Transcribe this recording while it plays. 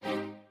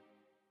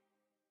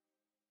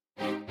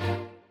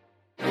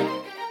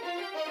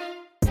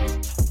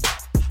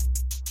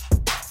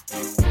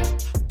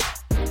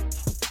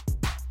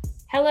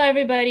Hello,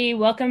 everybody.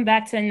 Welcome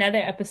back to another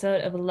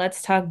episode of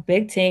Let's Talk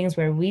Big Things,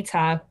 where we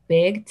talk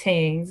big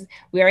things.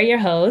 We are your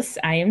hosts.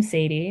 I am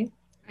Sadie.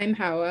 I'm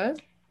Hawa.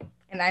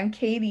 And I'm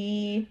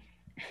Katie.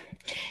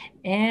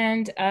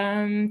 And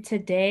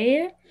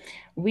today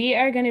we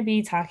are going to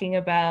be talking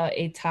about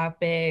a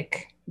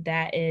topic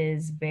that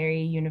is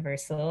very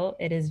universal.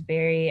 It is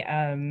very,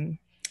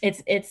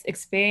 it's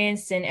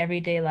experienced in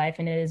everyday life,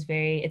 and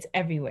it's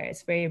everywhere.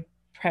 It's very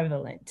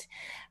prevalent.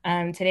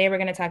 Today we're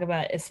going to talk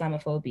about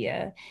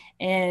Islamophobia.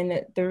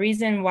 And the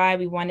reason why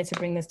we wanted to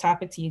bring this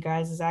topic to you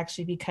guys is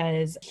actually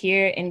because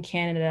here in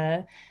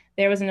Canada,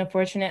 there was an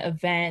unfortunate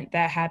event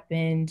that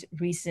happened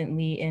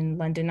recently in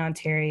London,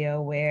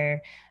 Ontario,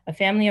 where a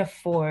family of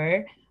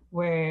four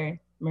were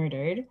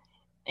murdered.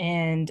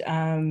 And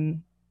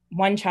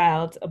one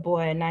child, a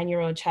boy, a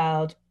 9-year-old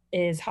child,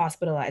 is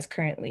hospitalized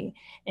currently,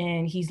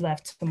 and he's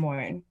left to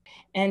mourn.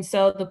 And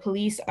so the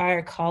police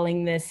are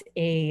calling this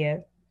a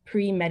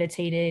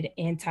premeditated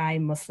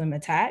anti-Muslim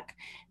attack.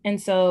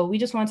 And so we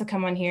just want to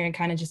come on here and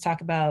kind of just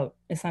talk about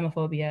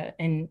Islamophobia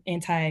and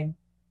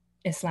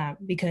Islam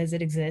because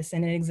it exists,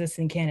 and it exists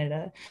in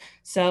Canada.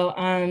 So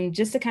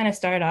just to kind of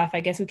start off,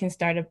 I guess we can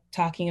start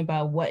talking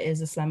about what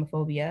is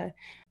Islamophobia.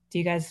 Do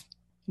you guys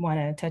want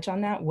to touch on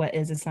that? What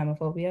is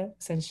Islamophobia,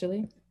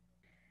 essentially?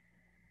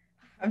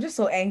 I'm just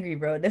so angry,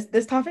 bro.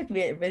 This topic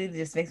really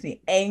just makes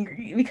me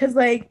angry because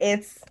like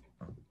it's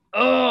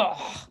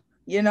oh,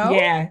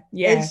 Yeah.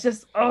 It's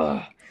just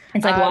oh.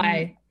 It's like,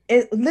 why?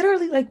 It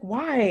literally like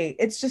why?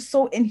 It's just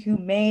so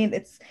inhumane.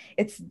 It's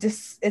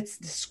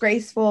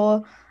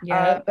disgraceful.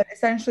 Yeah. But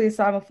essentially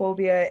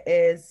Islamophobia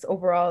is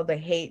overall the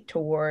hate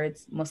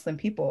towards Muslim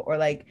people or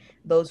like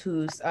those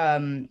who's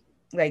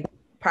like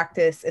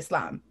practice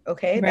Islam.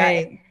 Okay? That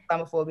is Right.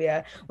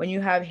 Islamophobia. When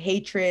you have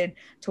hatred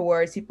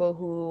towards people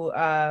who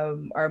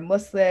are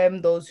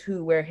Muslim, those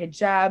who wear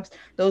hijabs,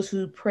 those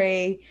who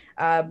pray,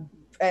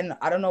 and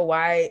I don't know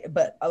why,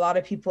 but a lot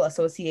of people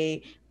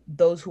associate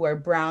those who are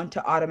brown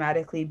to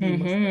automatically be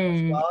Muslim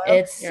as well,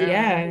 It's Yeah.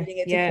 yeah, attributing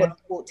it to quote yeah.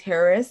 unquote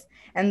terrorists.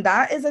 And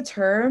that is a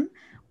term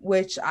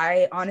which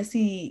I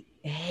honestly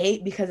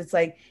hate because it's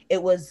like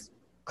it was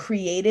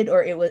created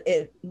or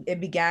it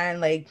began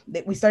like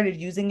we started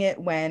using it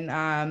when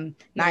 9/11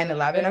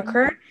 9/11.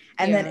 occurred,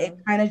 and then Yeah.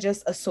 it kind of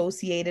just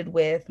associated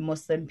with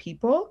Muslim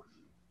people,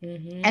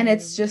 and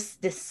it's Mm-hmm.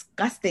 just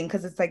disgusting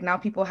because it's like now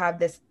people have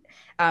this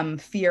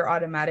fear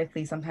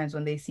automatically sometimes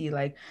when they see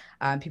like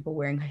people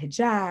wearing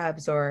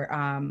hijabs or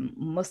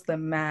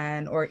Muslim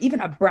man or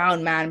even a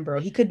brown man, bro.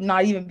 He could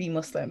not even be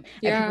Muslim, and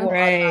people Yeah. will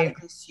Right.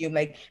 automatically assume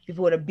like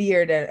people with a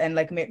beard and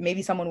like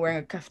maybe someone wearing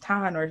a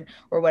kaftan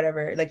or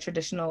whatever, like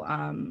traditional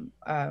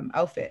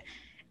outfit.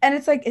 And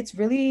it's like it's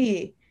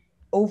really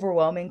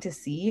overwhelming to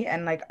see.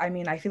 And like I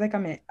mean I feel like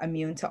I'm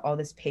immune to all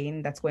this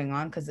pain that's going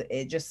on because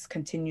it just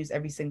continues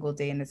every single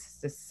day and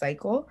it's this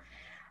cycle,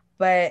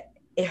 but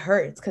it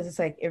hurts because it's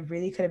like it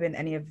really could have been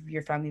any of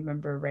your family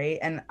member, right?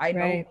 And I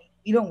know Right.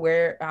 you don't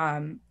wear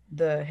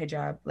the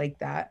hijab like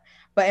that,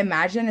 but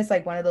imagine it's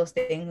like one of those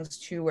things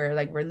too where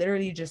like we're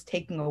literally just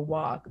taking a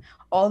walk.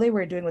 All they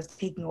were doing was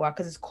taking a walk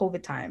because it's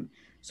COVID time.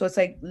 So it's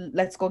like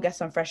let's go get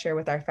some fresh air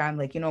with our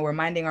family. Like, we're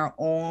minding our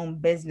own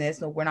business.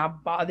 No, we're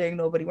not bothering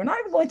nobody. We're not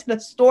even going to the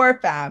store,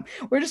 fam.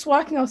 We're just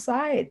walking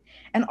outside.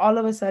 And all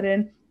of a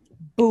sudden,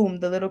 boom,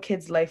 the little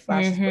kid's life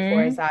flashes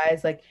before his Mm-hmm.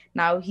 eyes. Like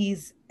now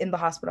he's in the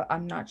hospital.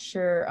 I'm not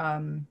sure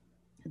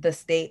the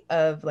state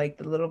of like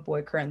the little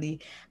boy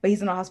currently, but he's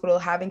in the hospital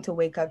having to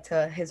wake up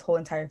to his whole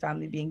entire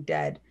family being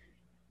dead.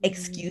 Mm-hmm.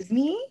 Excuse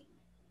me?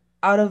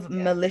 Out of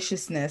Yeah.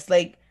 maliciousness.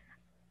 Like,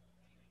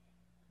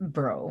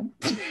 bro.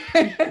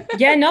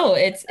 Yeah, no,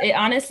 it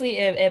honestly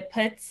it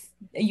puts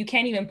you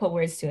can't even put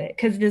words to it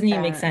because it doesn't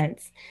even make uh,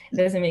 sense. It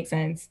doesn't make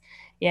sense.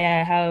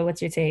 Yeah,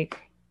 what's your take?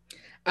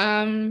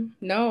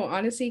 No,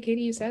 honestly,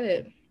 Katie, you said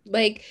it.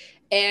 Like,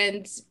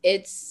 and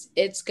it's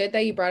good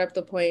that you brought up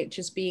the point,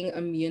 just being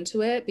immune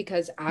to it,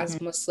 because mhm,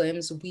 as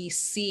Muslims, we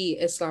see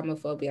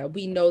Islamophobia.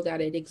 We know that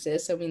it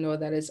exists and we know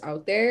that it's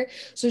out there.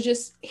 So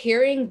just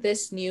hearing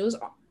this news,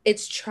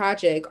 it's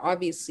tragic,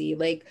 obviously.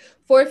 Like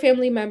four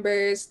family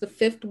members, the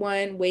fifth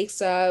one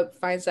wakes up,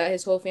 finds that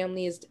his whole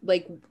family is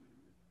like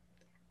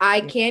I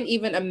yeah. can't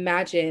even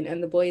imagine.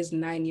 And the boy is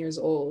 9 years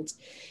old.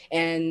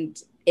 And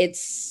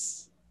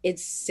it's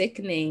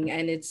sickening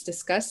and it's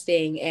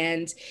disgusting.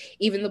 And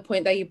even the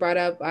point that you brought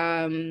up,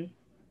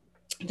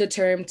 the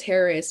term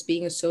terrorist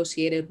being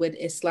associated with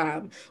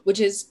Islam,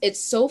 which is it's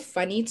so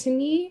funny to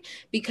me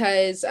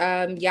because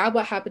yeah,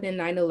 what happened in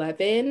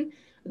 9/11,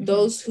 Mhm.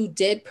 those who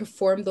did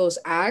perform those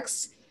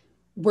acts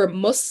were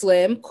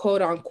Muslim,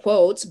 quote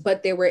unquote,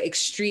 but they were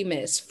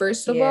extremists,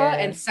 first of all, Yeah.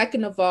 and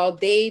second of all,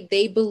 they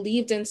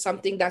believed in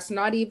something that's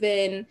Not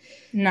even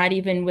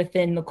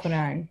within the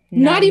Quran,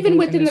 not not even even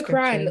within within the the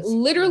Quran. scriptures.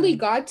 Literally, Mm.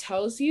 God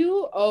tells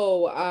you,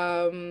 oh,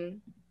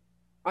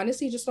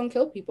 honestly, just don't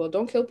kill people.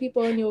 Don't kill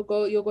people, and you'll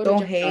go to Don't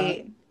Jannah.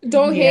 hate.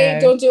 Don't Mhm. hate. Yeah.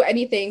 Don't do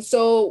anything.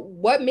 So,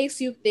 what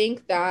makes you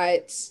think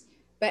that?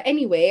 But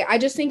anyway, I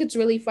just think it's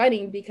really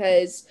funny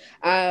because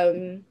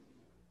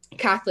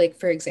Catholic,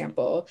 for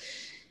example,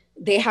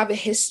 they have a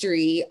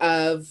history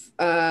of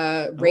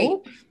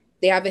rape.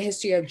 They have a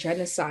history of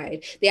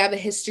genocide. They have a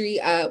history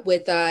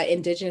with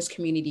indigenous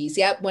communities.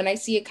 Yep. When I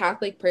see a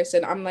Catholic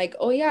person, I'm like,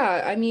 oh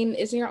yeah, I mean,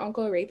 isn't your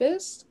uncle a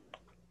rapist?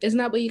 Isn't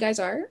that what you guys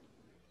are?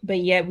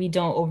 But yet we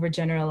don't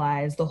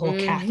overgeneralize the whole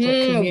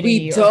Catholic community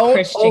We or don't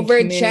Christian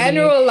community.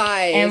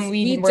 overgeneralize. And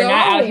We we're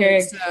not out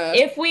here. don't.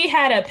 If we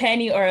had a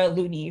penny or a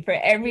loonie for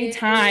every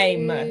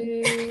time,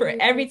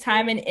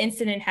 an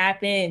incident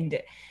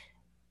happened,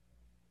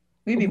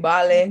 we be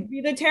balling. Be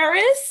the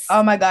terrorists.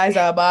 Oh, my guys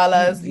are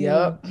ballers.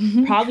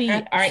 Yep. Probably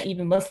aren't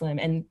even Muslim,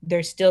 and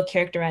they're still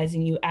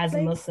characterizing you as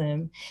a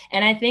Muslim.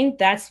 And I think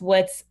that's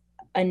what's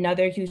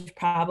another huge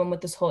problem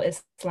with this whole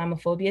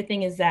Islamophobia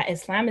thing, is that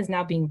Islam is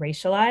now being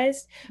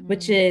racialized,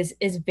 which is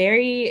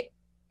very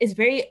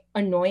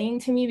annoying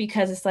to me,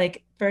 because it's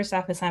like, first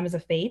off, Islam is a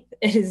faith.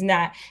 It is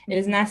not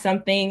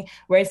something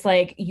where it's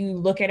like you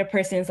look at a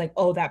person, it's like,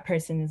 oh, that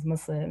person is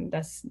Muslim.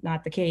 That's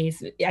not the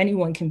case.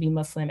 Anyone can be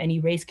Muslim, any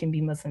race can be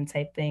Muslim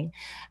type thing.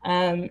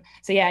 So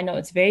yeah, I know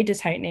it's very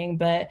disheartening,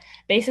 but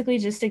basically,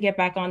 just to get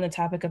back on the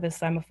topic of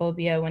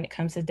Islamophobia when it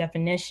comes to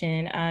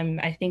definition,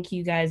 I think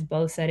you guys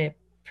both said it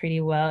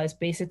pretty well. It's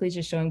basically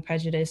just showing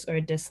prejudice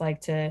or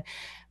dislike to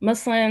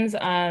Muslims,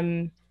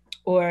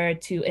 or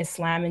to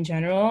Islam in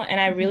general. And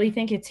I really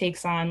think it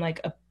takes on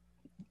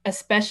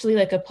especially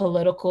a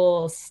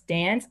political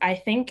stance. I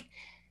think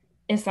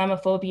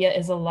Islamophobia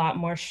is a lot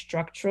more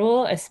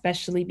structural,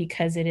 especially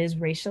because it is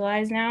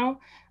racialized now.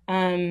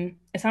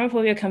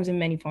 Islamophobia comes in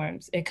many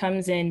forms. It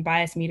comes in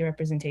biased media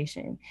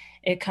representation.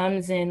 It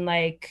comes in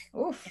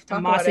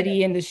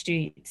animosity in the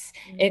streets.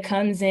 It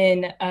comes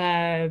in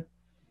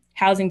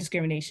housing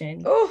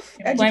discrimination,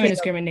 employment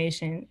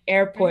discrimination,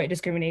 airport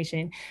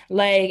discrimination.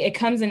 It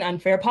comes in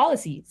unfair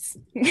policies.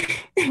 That's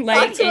what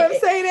I'm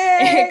saying.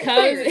 It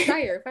comes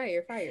fire.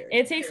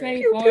 It takes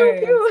many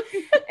forms.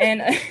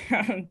 And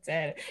I'm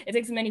dead. It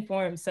takes many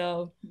forms.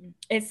 So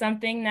it's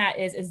something that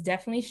is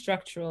definitely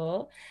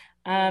structural.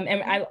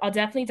 And I'll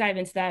definitely dive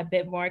into that a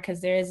bit more, because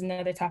there is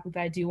another topic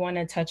that I do want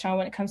to touch on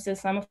when it comes to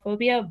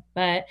Islamophobia.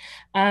 But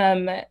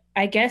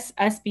I guess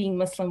us being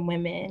Muslim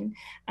women,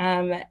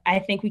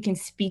 I think we can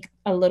speak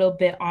a little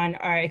bit on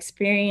our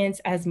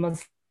experience as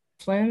Muslims.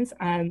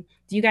 Do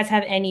you guys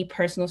have any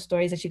personal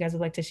stories that you guys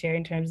would like to share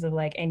in terms of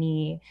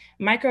any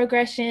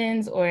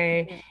microaggressions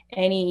or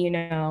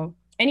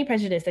any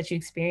prejudice that you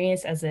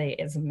experienced as a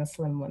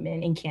Muslim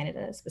woman in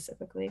Canada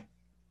specifically?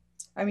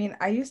 I mean,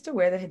 I used to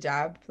wear the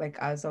hijab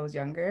as I was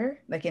younger,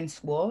 in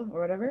school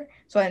or whatever.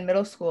 So in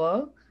middle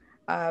school,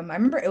 I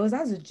remember it was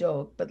as a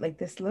joke, but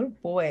this little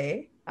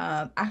boy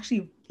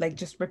actually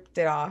just ripped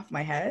it off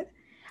my head.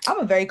 I'm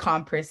a very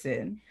calm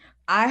person.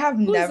 I have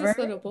never this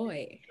little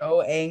boy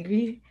so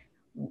angry.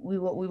 We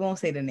won't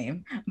say the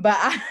name, but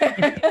I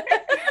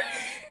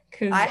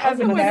have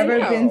never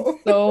been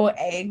so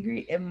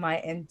angry in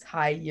my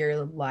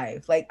entire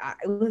life. It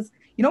was,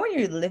 when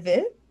you live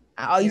it,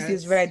 all you see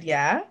is red,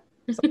 yeah.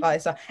 So and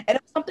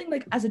it was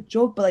something as a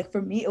joke, but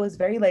for me it was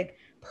very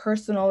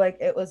personal.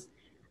 It was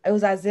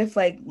as if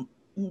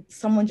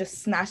someone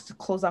just snatched the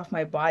clothes off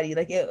my body.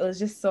 It was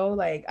just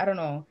so I don't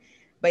know,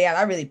 but yeah,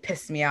 that really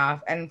pissed me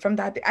off. And from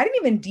that I didn't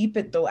even deep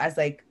it though as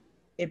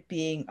it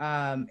being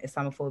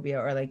Islamophobia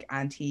or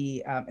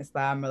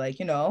anti-Islam or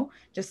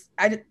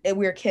we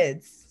were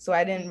kids, so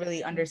I didn't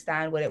really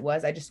understand what it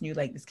was. I just knew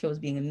this kid was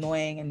being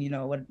annoying and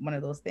one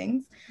of those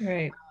things,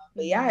 right?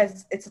 But yeah,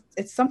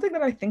 it's something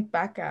that I think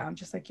back at. I'm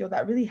just yo,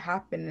 that really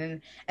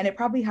happened, and it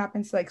probably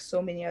happens to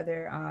so many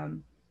other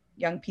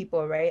young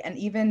people, right? And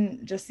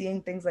even just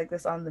seeing things like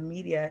this on the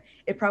media,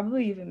 it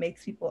probably even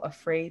makes people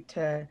afraid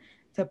to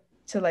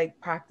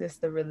practice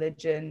the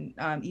religion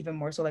even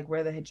more so,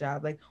 wear the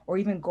hijab, or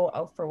even go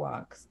out for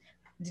walks.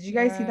 Did you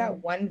guys see that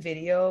one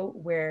video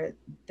where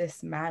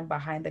this man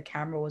behind the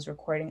camera was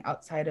recording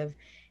outside of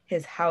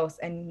his house,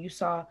 and you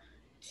saw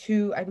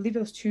I believe it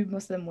was two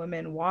Muslim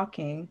women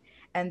walking,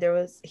 and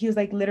he was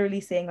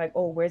literally saying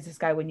oh, where's this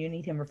guy when you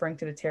need him, referring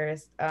to the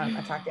terrorist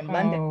attack in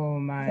London. Oh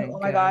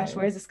my gosh,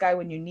 where's this guy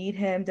when you need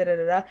him?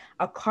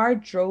 A car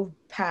drove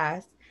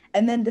past,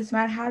 and then this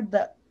man had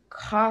the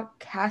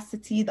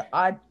audacity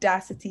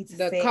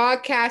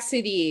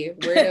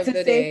word of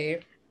the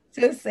day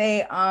to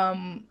say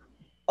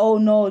oh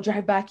no,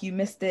 drive back, you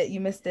missed it, you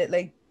missed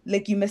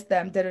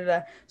them,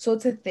 So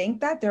to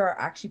think that there are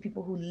actually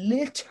people who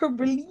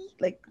literally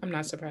I'm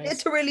not surprised,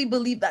 literally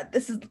believe that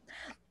this is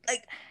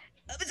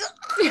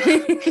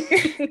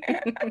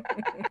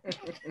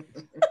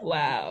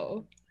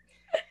wow.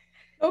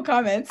 No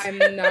comments. I'm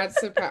not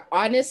surprised.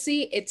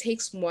 Honestly, it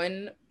takes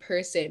one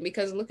person,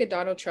 because look at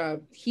Donald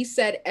Trump. He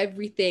said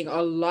everything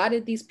a lot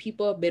of these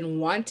people have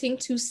been wanting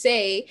to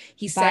say.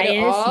 He said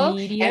it all,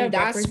 and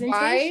that's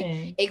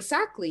why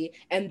exactly,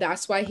 and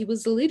that's why he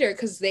was the leader,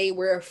 because they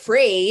were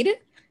afraid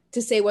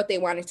to say what they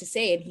wanted to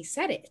say, and he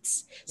said it.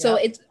 So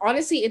it's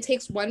honestly, it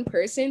takes one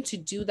person to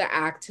do the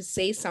act, to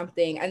say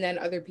something, and then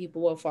other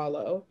people will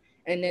follow,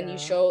 and then you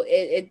show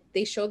it.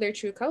 They show their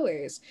true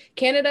colors.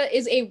 Canada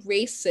is a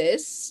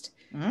racist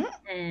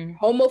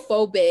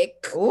homophobic,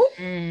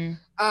 Mm.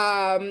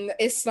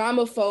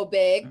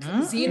 Islamophobic,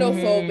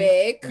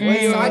 xenophobic,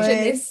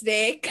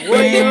 misogynistic,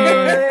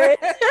 country,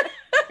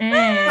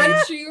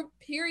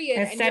 period.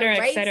 Et cetera, and you're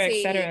right, et cetera, et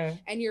Sadie. cetera.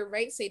 And you're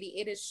right, Sadie.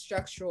 It is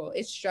structural.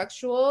 It's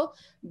structural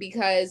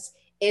because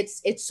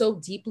it's so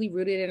deeply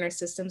rooted in our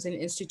systems and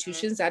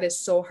institutions that is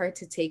so hard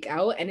to take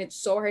out, and it's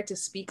so hard to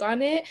speak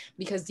on it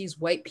because these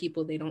white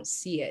people, they don't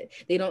see it.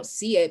 They don't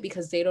see it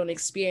because they don't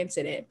experience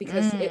it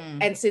because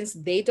and since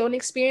they don't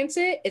experience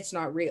it, it's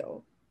not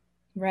real.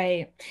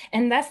 Right.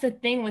 And that's the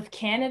thing with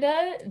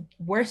Canada.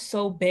 We're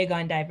so big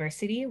on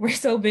diversity. We're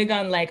so big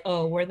on like,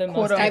 oh, we're the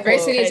most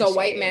diversity is a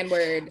white man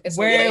word.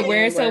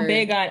 We're so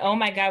big on, oh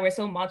my God, we're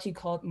so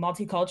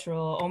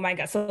multicultural. Oh my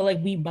God. So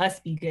like we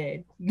must be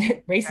good.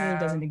 Racism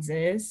doesn't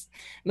exist.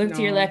 Look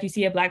to your left, you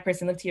see a Black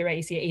person. Look to your right,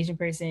 you see an Asian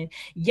person.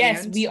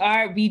 Yes,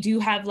 we do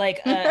have like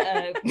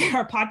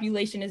our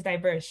population is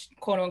diverse,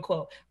 quote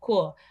unquote.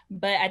 Cool.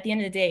 But at the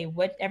end of the day,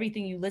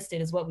 everything you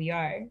listed is what we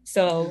are.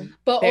 So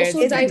but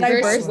also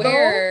diverse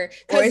where?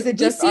 Or is it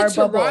just our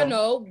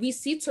Toronto, bubble? We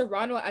see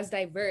Toronto as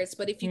diverse,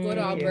 but if you go to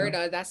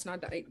Alberta, that's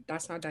not diverse.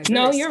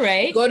 No, you're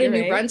right. You go to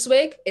New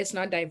Brunswick, it's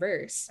not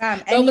diverse.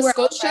 Nova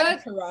Scotia,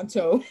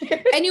 Toronto,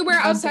 anywhere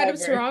outside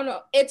of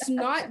Toronto, it's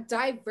not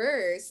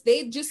diverse.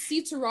 They just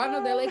see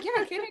Toronto, they're like,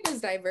 yeah, Canada's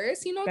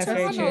diverse. You know, that's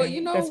Toronto, you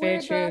know,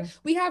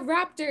 we have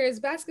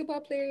Raptors,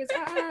 basketball players,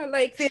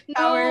 like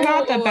no,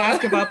 not the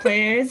basketball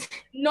players.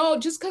 No,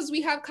 just because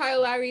we have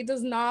Kyle Lowry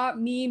does not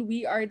mean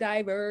we are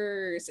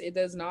diverse. It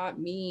does not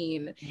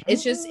mean.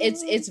 It's just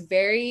it's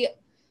very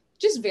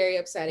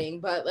upsetting.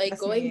 But like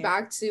going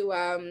back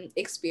to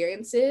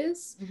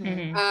experiences,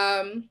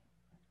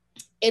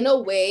 in a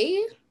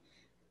way,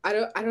 I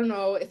don't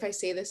know if I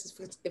say this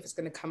if it's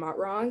going to come out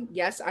wrong.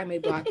 Yes, I'm a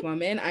Black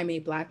woman. I'm a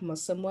Black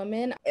Muslim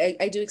woman.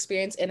 I do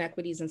experience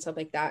inequities and stuff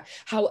like that.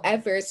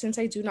 However, since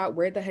I do not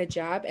wear the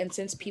hijab, and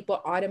since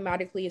people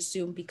automatically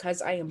assume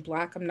because I am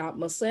Black, I'm not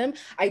Muslim,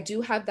 I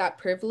do have that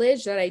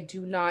privilege that I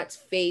do not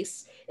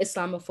face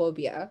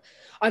Islamophobia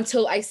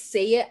until I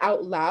say it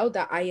out loud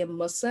that I am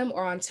Muslim,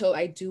 or until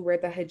I do wear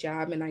the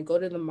hijab and I go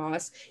to the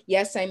mosque.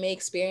 Yes, I may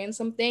experience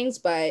some things,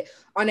 but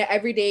on an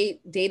everyday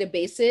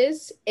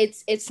basis,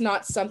 it's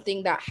not something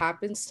that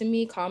happens to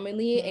me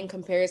commonly in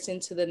comparison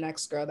to the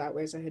next girl that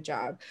wears a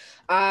hijab.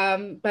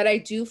 But I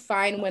do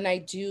find when I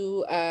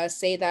do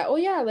say that, oh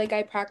yeah, like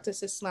I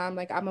practice Islam,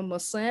 like I'm a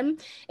Muslim,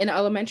 in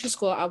elementary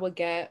school, I would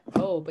get,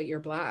 oh, but you're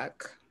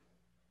Black.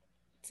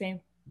 Same.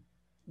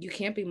 You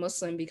can't be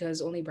Muslim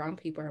because only brown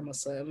people are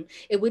Muslim.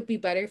 It would be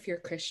better if you're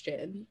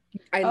Christian.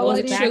 I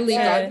literally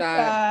got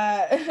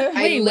that.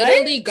 It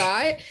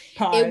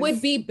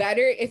would be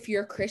better if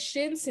you're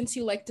Christian since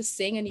you like to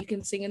sing and you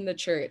can sing in the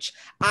church.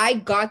 I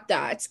got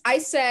that. I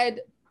said,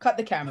 cut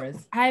the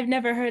cameras. I've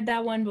never heard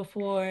that one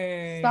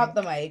before. Stop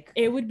the mic.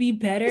 It would be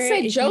better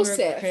if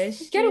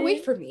Joseph, get away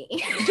from me.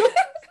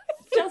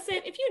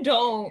 Joseph, if you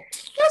don't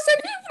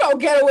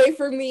get away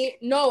from me.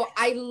 No,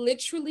 I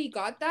literally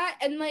got that.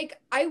 And like,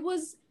 I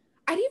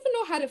didn't even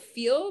know how to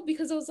feel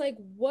because I was like,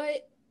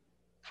 what?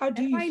 How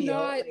do you feel?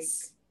 Not,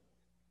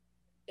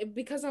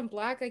 because I'm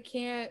Black, I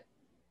can't.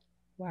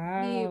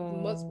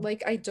 Wow.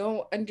 Like, I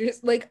don't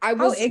understand. Like, I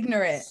was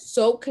ignorant.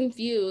 So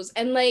confused.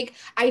 And like,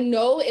 I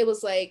know it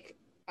was like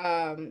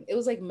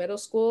middle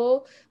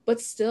school, but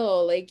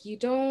still, like, you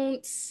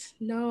don't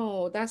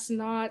know. That's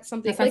not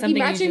something. That's not something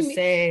imagine you just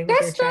say.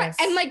 That's not.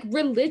 Chest. And like,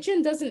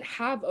 religion doesn't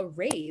have a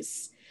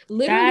race.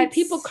 Literally,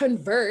 people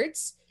convert.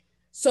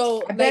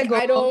 So like,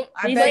 I don't.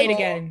 Please say it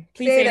again.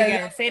 Please say it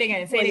again. Say it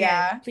again. Say it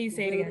again. Please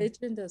say it again.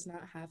 Religion does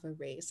not have a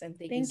race. And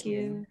thank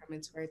you for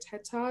coming to our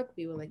TED Talk.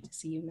 We would like to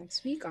see you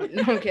next week.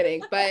 No, I'm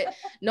kidding. But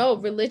no,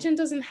 religion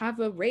doesn't have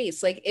a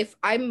race. Like, if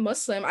I'm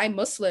Muslim, I'm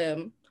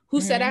Muslim. Who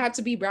said I had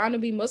to be brown to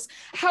be Muslim?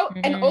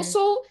 And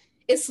also,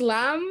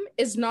 Islam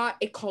is not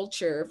a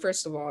culture.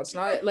 First of all, it's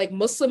not like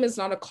Muslim is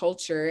not a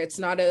culture. It's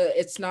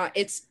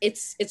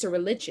a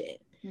religion.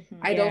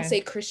 I don't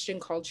say Christian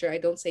culture. I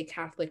don't say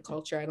Catholic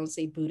culture. I don't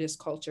say Buddhist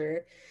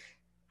culture.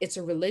 It's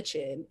a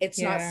religion. It's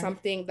not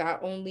something that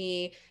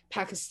only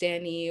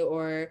Pakistani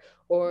or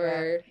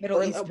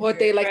what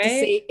they like to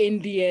say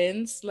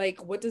Indians.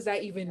 Like, what does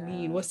that even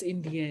mean? What's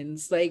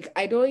Indians? Like,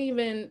 I don't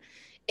even.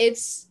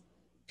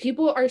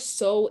 People are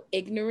so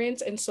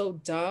ignorant and so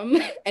dumb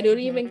and don't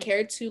even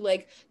care to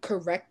like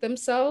correct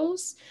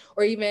themselves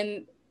or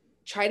even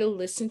try to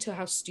listen to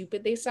how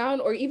stupid they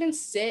sound, or even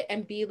sit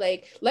and be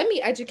like, let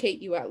me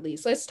educate you at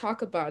least. Let's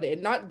talk about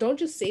it. Don't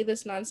just say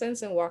this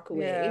nonsense and walk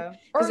away.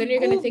 Because then you're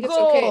going to think it's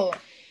okay.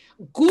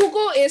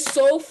 Google is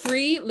so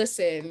free.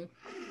 Listen,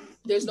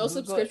 there's no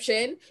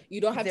subscription.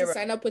 You don't have to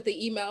sign up with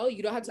the email.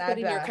 You don't have to put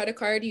in your credit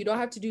card. You don't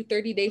have to do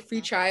 30-day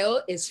free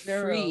trial. It's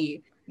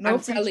free. No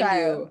free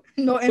trial.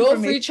 No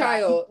free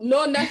trial.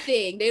 No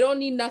nothing. They don't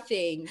need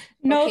nothing.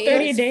 No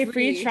 30-day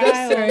free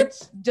trial.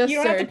 Just you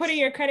don't have to put in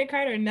your credit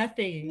card or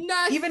nothing.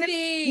 Nothing.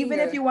 Even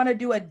if you want to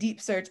do a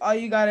deep search, all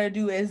you gotta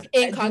do is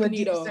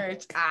incognito do a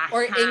deep search.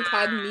 Or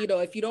incognito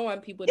if you don't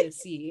want people to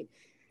see.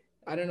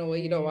 I don't know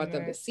what you don't want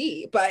them to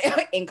see, but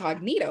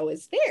incognito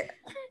is there.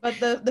 But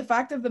the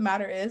fact of the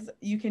matter is,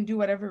 you can do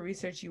whatever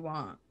research you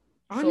want.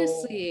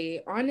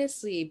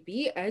 Honestly,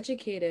 be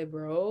educated,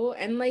 bro.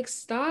 And like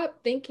stop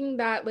thinking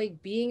that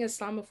like being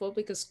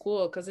Islamophobic is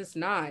cool, because it's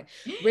not.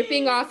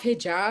 Ripping off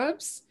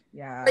hijabs.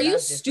 Yeah. Are you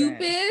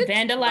stupid?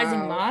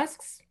 Vandalizing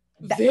mosques?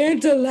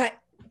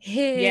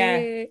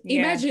 Hey,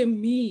 imagine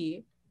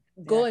me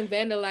go and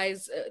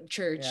vandalize a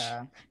church.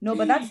 Yeah. No,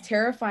 but that's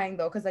terrifying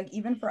though, because like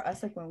even for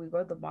us, like when we go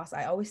to the mosque,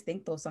 I always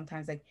think though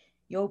sometimes like,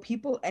 yo,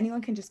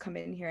 anyone can just come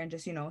in here and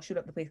just, you know, shoot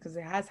up the place, because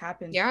it has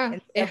happened. Yeah,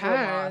 it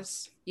has.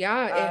 Mosques, it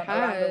has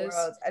around the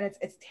world. And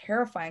it's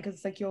terrifying, because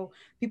it's like, yo,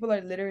 people are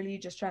literally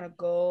just trying to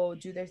go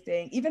do their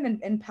thing. Even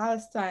in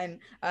Palestine,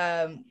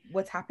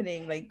 what's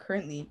happening like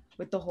currently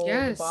with the whole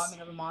the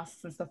bombing of the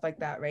mosques and stuff like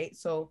that, right?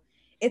 So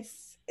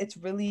it's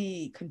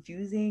really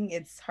confusing,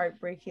 it's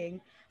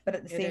heartbreaking, but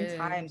at the same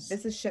time,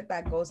 this is shit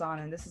that goes on,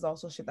 and this is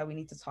also shit that we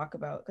need to talk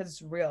about, because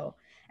it's real,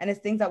 and it's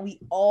things that we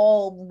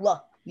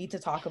all need to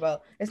talk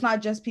about. It's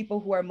not just people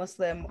who are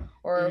Muslim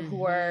or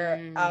who are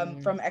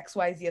from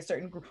XYZ, a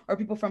certain group, or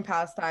people from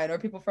Palestine or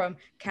people from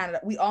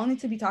Canada. We all need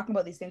to be talking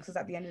about these things, because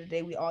at the end of the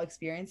day, we all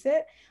experience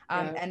it.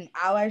 And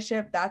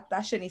allyship,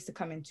 that shit needs to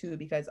come in too,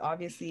 because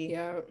obviously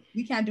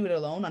we can't do it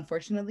alone,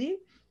 unfortunately.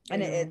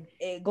 And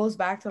it goes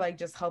back to like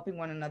just helping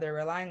one another,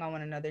 relying on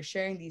one another,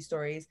 sharing these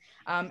stories.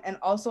 And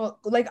also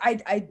like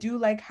I do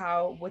like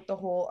how with the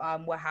whole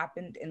what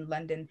happened in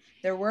London,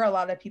 there were a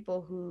lot of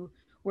people who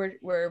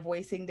were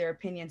voicing their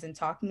opinions and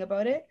talking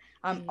about it.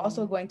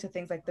 Also going to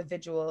things like the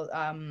vigil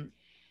and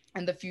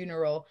the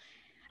funeral.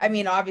 I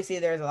mean, obviously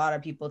there's a lot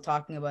of people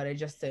talking about it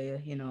just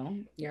to, you know,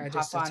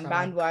 hop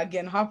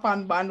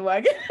on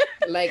bandwagon.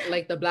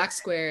 like the Black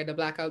Square, the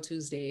Blackout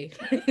Tuesday.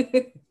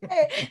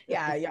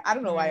 yeah, I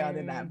don't know why y'all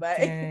did that, but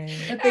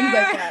things like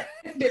that.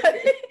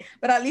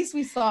 But at least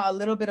we saw a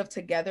little bit of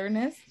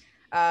togetherness,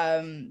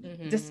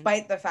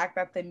 despite the fact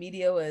that the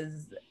media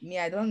was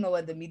I don't know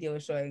what the media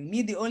was showing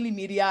me. The only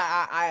media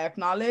I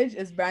acknowledge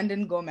is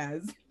Brandon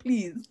Gomez.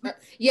 Please,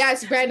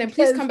 yes, Brandon,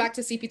 please come back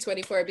to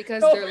CP24,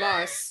 because they're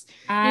lost.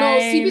 No,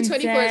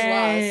 CP24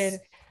 is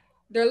lost.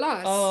 They're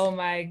lost. Oh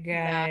my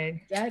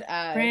god,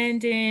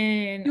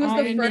 Brandon, he was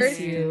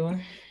the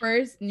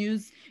first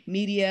news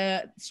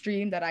media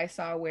stream that I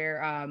saw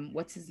where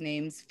what's his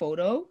name's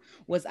photo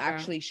was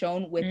actually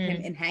shown with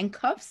him in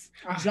handcuffs,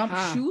 jump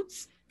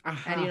shoots,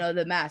 and you know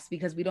the mask,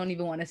 because we don't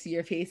even want to see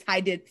your face.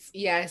 Hide it.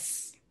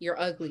 Yes, you're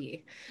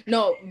ugly.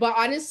 No, but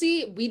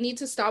honestly, we need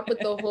to stop with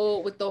the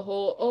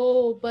whole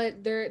oh,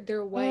 but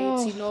they're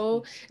white, you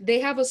know, they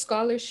have a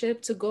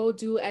scholarship to go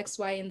do X,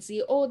 Y, and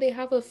Z. Oh, they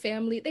have a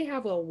family, they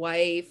have a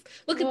wife.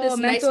 Look at this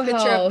nice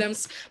picture of them.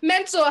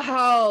 Mental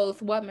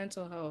health. What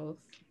mental health?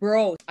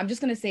 Bro, I'm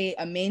just gonna say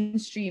a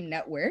mainstream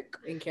network,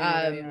 in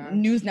Canada,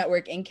 news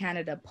network in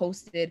Canada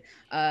posted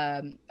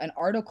an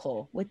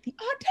article with the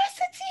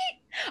audacity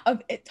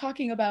of it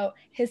talking about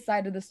his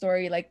side of the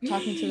story, like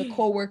talking to the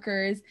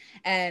co-workers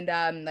and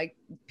like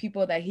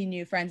people that he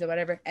knew, friends or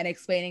whatever, and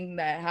explaining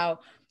that how,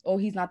 oh,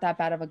 he's not that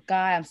bad of a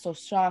guy, I'm so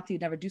shocked he'd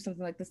never do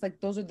something like this.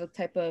 Like those are the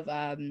type of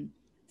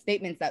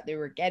statements that they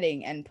were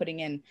getting and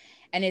putting in,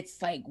 and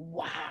it's like,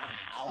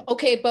 wow.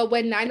 Okay, but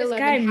when 9/11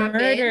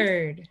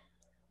 happened,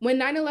 when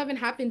 9/11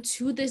 happened,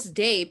 to this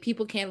day,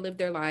 people can't live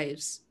their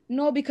lives.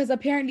 No, because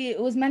apparently it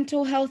was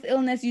mental health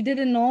illness. You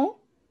didn't know?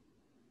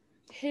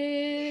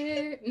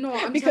 Hey, no,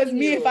 I'm because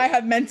me, if I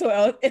had mental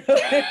health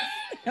illness,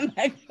 and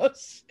I go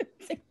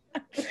shit,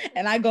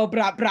 and I go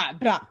bra bra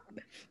bra.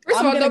 First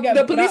of all,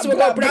 the police will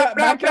go bra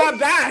bra bra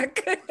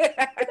back.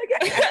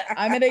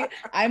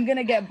 I'm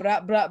gonna get bra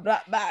bra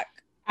bra back.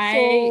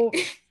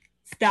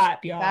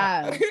 Stop,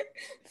 y'all.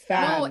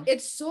 No,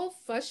 it's so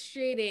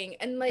frustrating,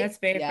 and like that's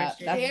very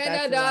frustrating.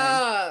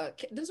 Canada,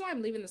 this is why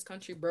I'm leaving this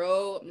country,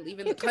 bro. I'm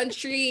leaving the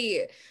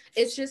country.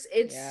 It's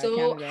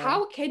so Canada.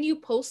 How can you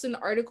post an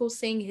article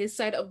saying his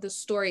side of the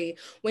story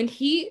when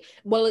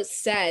it's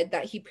said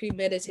that he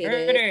premeditated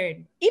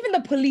murdered. Even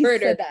the police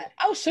said that.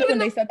 I was shook when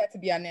they said that, to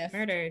be honest.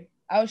 Murdered.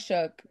 I was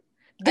shook.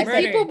 The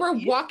people were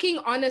walking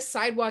on a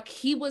sidewalk.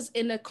 He was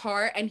in a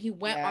car and he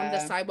went on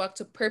the sidewalk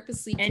to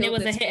purposely kill his family.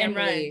 And it was a hit and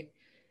run.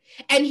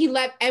 And he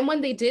left. And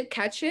when they did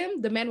catch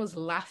him, the man was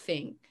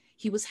laughing.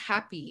 He was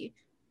happy.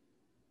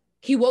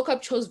 He woke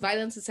up, chose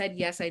violence, and said,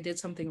 "Yes, I did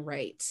something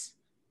right."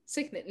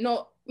 Sickness.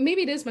 No,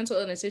 maybe it is mental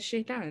illness. It's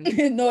shaitan.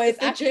 No,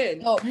 it's a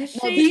jinn. No,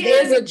 he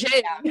is a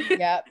jinn.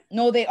 Yeah.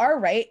 No, they are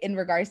right in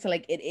regards to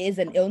like it is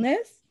an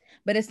illness,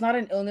 but it's not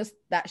an illness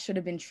that should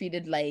have been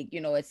treated like,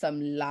 you know, it's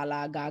some la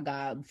la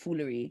gaga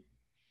foolery.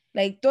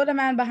 Like, throw the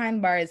man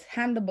behind bars,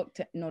 hand the book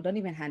to don't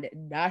even hand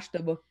it. Dash the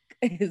book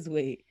his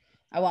way.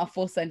 I want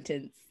full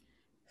sentence.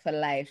 For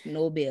life,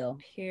 no bail.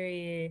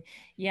 Period.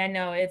 Yeah,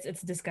 no,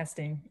 it's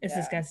disgusting. It's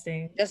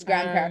disgusting. Just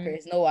graham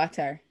crackers, no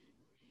water.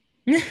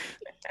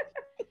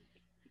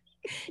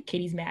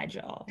 Kitty's mad,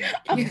 y'all.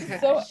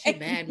 She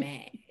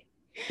mad.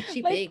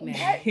 She like, big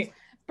mad. What?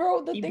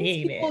 Bro, the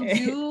things people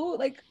do,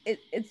 like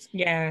it's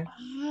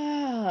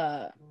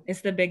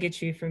it's the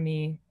bigotry for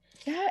me.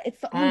 Yeah, it's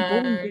the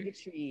ongoing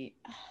bigotry.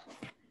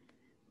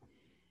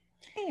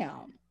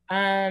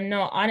 Damn.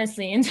 No,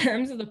 honestly, in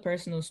terms of the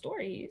personal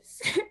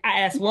stories,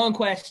 I asked one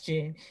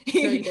question. So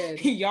you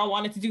did. Y'all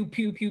wanted to do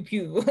pew pew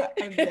pew.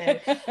 I'm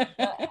dead.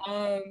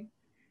 But,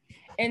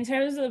 in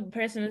terms of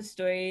personal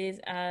stories,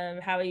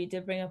 Howie, you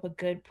did bring up a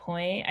good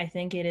point. I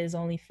think it is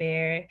only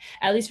fair,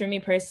 at least for me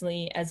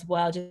personally as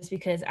well, just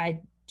because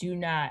I do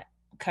not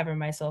cover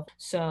myself.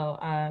 So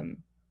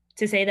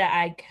to say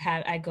that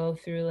I go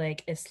through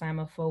like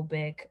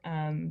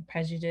Islamophobic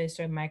prejudice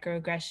or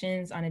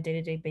microaggressions on a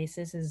day-to-day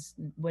basis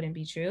wouldn't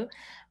be true.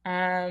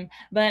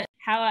 But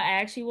how I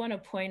actually want to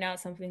point out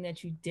something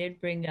that you did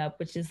bring up,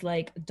 which is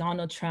like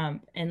Donald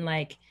Trump and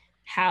like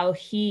how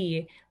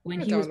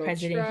when he was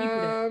president,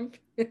 Trump.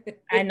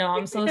 I know,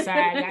 I'm so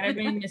sorry. I gotta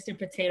bring Mr.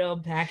 Potato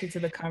back into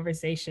the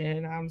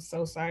conversation. I'm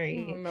so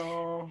sorry.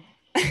 Oh,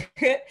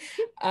 no.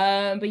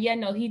 But yeah,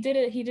 no, he did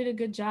a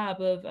good job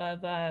of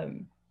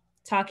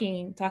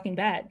talking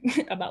bad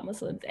about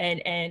Muslims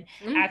and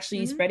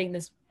actually spreading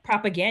this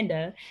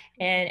propaganda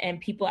and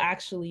people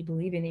actually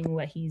believing in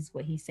what he's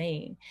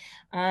saying.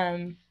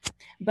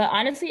 But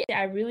honestly,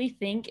 I really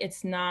think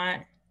it's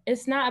not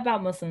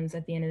about Muslims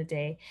at the end of the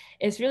day.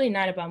 It's really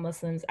not about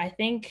Muslims. I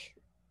think,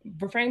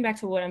 referring back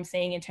to what I'm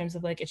saying in terms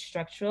of like it's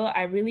structural,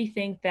 I really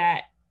think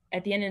that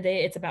at the end of the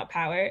day, it's about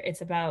power. It's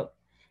about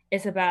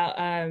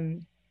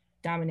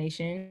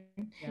domination.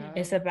 Yeah.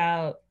 It's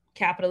about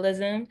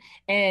capitalism.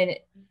 And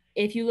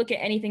if you look at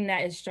anything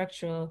that is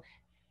structural,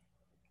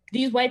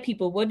 these white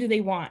people, what do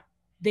they want?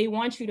 They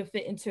want you to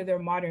fit into their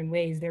modern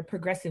ways, their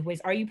progressive ways.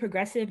 Are you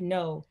progressive?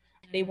 No.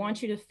 They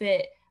want you to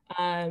fit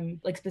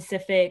like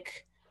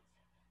specific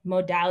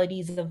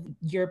modalities of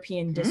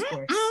European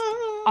discourse.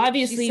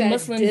 Obviously,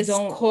 Muslims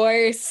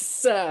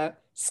discourse.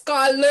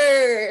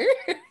 Scholar.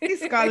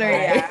 Scholar,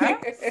 yeah.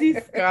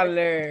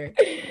 Scholar.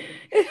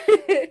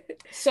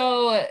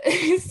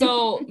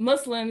 So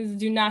Muslims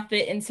do not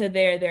fit into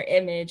their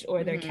image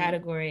or their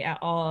category at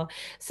all.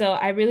 So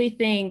I really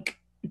think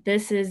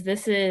this is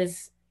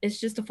it's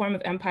just a form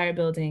of empire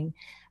building.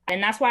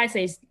 And that's why I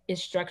say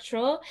it's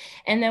structural.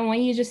 And then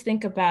when you just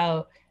think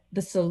about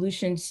the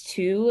solutions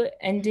to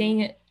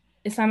ending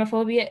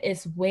Islamophobia,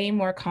 is way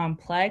more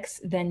complex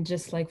than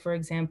just like, for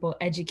example,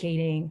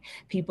 educating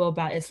people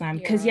about Islam.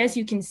 Because yes,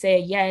 you can say,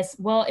 yes,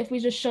 well, if we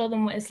just show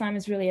them what Islam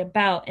is really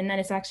about and that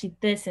it's actually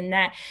this and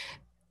that,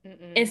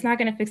 it's not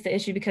going to fix the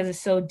issue because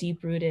it's so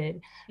deep rooted.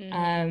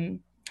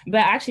 But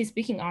actually,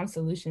 speaking on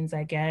solutions,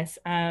 I guess,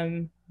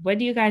 what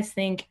do you guys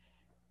think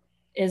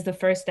is the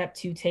first step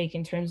to take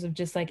in terms of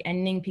just like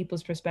ending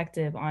people's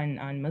perspective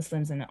on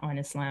Muslims and on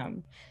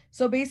Islam?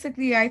 So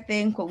basically, I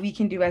think what we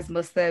can do as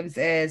Muslims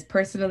is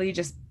personally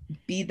just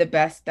be the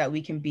best that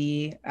we can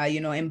be,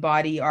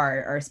 embody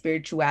our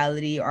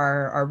spirituality,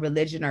 our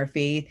religion, our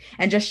faith,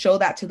 and just show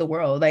that to the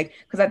world. Like,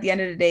 because at the end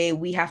of the day,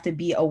 we have to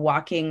be a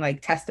walking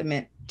like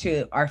testament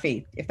to our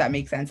faith, if that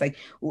makes sense. Like,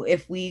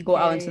 if we go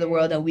out into the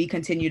world and we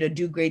continue to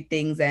do great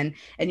things and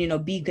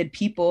be good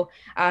people,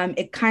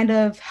 it kind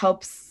of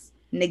helps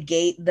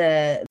negate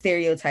the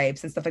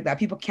stereotypes and stuff like that.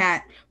 People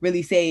can't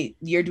really say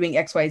you're doing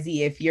XYZ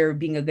if you're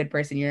being a good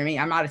person. You know what I mean?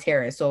 I'm not a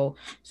terrorist, so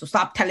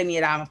stop telling me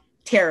that I'm a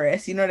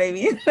terrorist. You know what I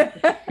mean?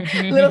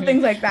 Little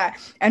things like that.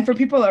 And for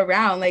people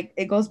around, like,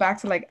 it goes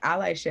back to like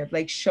allyship.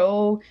 Like,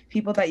 show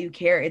people that you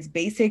care. It's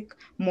basic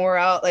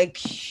moral. Like,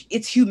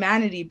 it's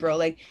humanity, bro.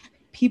 Like,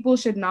 people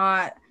should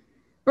not.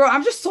 Bro,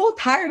 I'm just so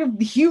tired of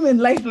the human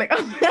life. Like,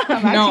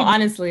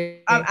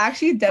 honestly, I'm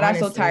actually dead. I'm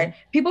so tired.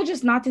 People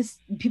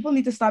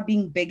need to stop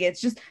being bigots.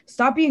 Just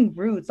stop being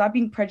rude. Stop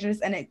being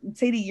prejudiced. And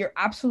Sadie, you're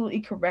absolutely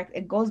correct.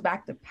 It goes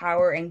back to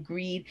power and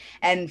greed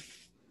and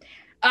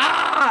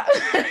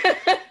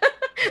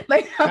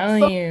like, I'm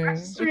so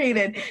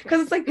frustrated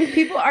because it's like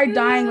people are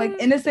dying. Like,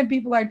 innocent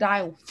people are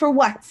dying for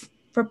what?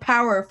 For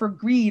power, for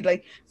greed,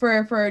 like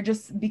for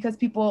just because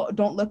people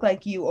don't look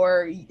like you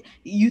or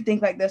you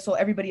think like this, so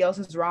everybody else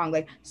is wrong.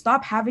 Like,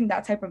 stop having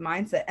that type of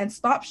mindset and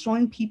stop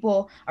showing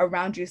people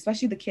around you,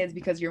 especially the kids,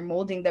 because you're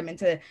molding them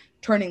into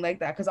turning like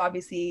that. Because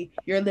obviously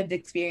your lived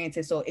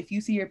experiences. So if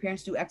you see your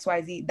parents do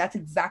XYZ, that's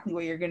exactly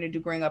what you're going to do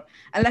growing up,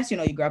 unless you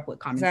grew up with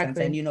common sense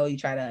and you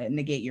try to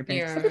negate your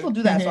parents. Some people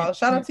do that, so I'll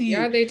shout out to you.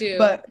 Yeah, they do.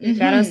 But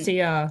shout outs to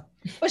y'all.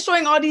 But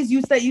showing all these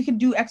youths that you can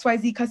do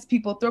XYZ because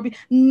people throw me.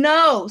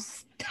 No,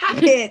 stop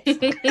it.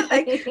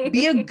 Like,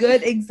 be a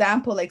good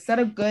example. Like, set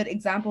a good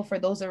example for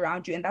those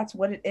around you. And that's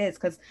what it is.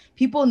 Because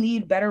people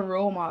need better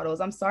role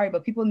models. I'm sorry,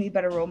 but people need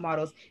better role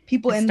models.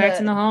 It starts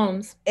in the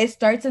homes. It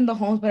starts in the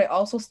homes, but it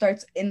also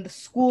starts in the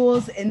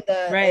schools, in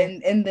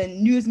the in the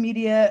news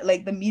media,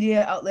 like the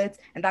media outlets.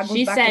 And that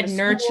goes back to the schools.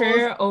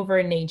 Nurture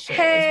over nature.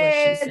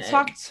 Hey, is what she said.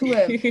 Talk to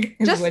him.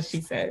 Just what she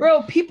said.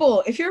 Bro,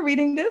 people, if you're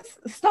reading this,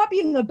 stop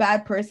being a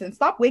bad person.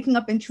 Stop waking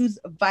up and choose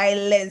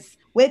violence.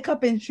 Wake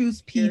up and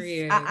choose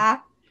peace.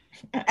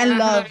 And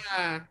love.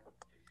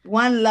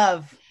 One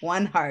love,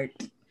 one heart.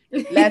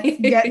 Let's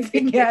get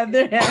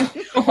together.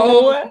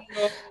 Oh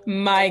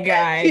my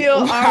God. Feel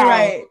all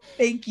right.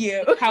 Thank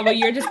you. How about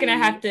you're just gonna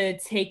have to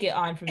take it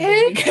on from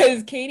here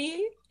because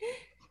Katie,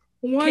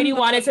 Katie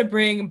wanted to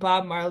bring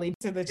Bob Marley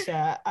to the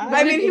chat.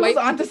 I mean, he was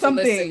onto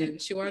something.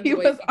 She wanted the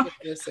white people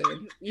to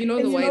listen. You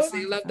know, the whites,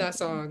 they love that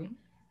song.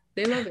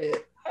 They love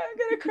it. I'm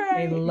gonna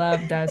cry. They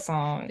love that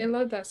song. They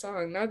love that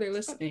song. Now they're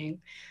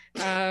listening.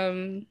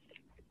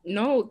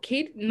 No,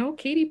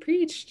 Katie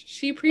preached.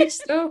 She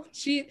preached though.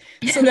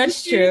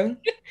 That's true.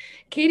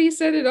 Katie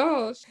said it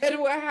all. She said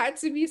what had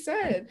to be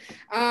said.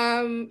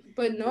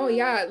 But no,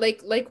 yeah,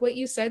 like what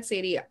you said,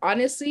 Sadie.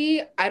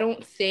 Honestly, I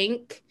don't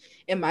think,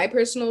 in my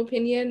personal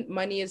opinion,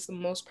 money is the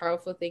most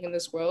powerful thing in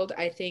this world.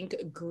 I think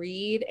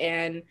greed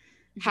and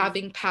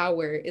having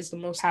power is the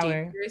most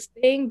dangerous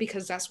thing,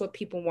 because that's what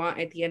people want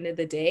at the end of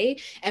the day.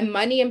 And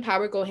money and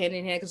power go hand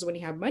in hand, because when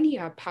you have money, you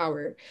have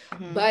power.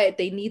 But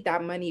they need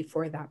that money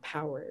for that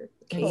power.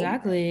 Okay?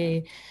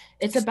 Exactly.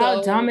 It's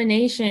about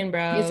domination,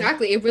 bro.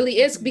 Exactly. It really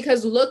is,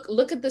 because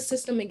look at the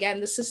system again.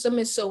 The system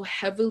is so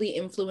heavily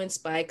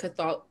influenced by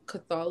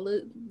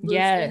Catholicism.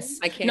 Yes.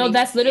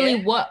 That's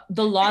literally what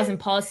the laws and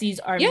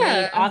policies are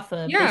made off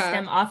of. They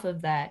stem off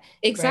of that.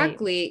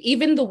 Exactly. Right?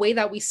 Even the way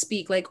that we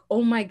speak, like,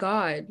 oh my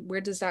God,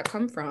 where does that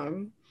come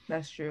from?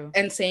 That's true.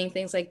 And saying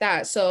things like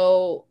that.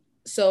 So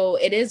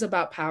it is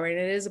about power, and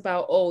it is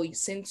about, oh,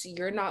 since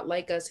you're not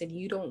like us and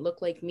you don't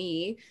look like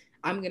me,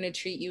 I'm going to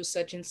treat you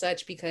such and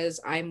such because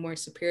I'm more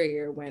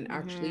superior, when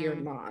actually you're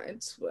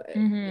not. But,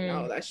 you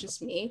know, that's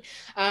just me.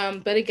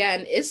 But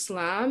again,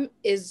 Islam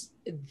is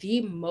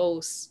the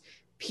most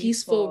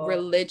peaceful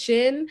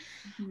religion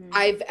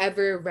I've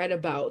ever read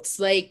about.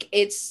 Like,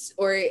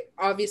 or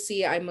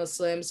obviously I'm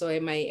Muslim, so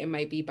it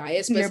might be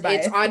biased, but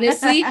it's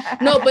honestly,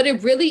 no, but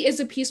it really is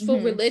a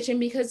peaceful religion,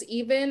 because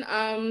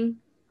even,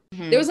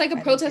 there was like a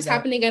protest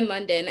happening in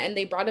London, and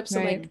they brought up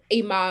some like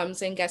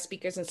imams and guest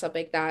speakers and stuff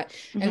like that.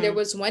 And there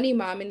was one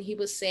imam, and he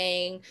was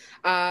saying,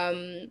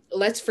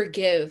 let's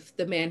forgive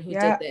the man who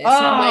did this. Oh,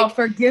 like,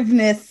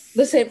 forgiveness.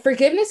 Listen,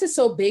 forgiveness is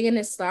so big in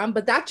Islam,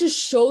 but that just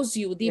shows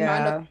you the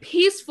amount of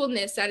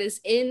peacefulness that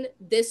is in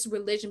this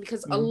religion,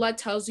 because Allah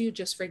tells you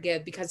just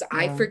forgive, because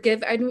I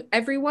forgive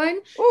everyone.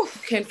 You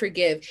can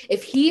forgive.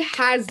 If he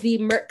has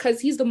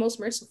because he's the most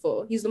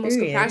merciful, he's the most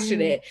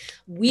compassionate,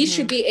 we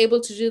should be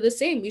able to do the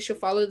same. We should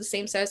follow the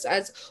same steps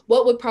as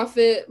what would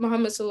Prophet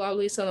Muhammad sallallahu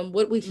alaihi wasallam,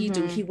 what would he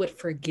do? He would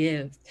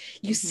forgive.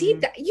 You see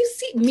that? You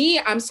see me?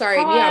 I'm sorry,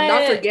 me, I'm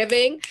not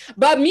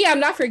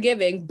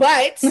forgiving.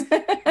 But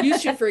you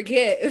should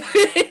forgive.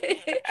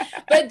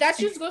 But that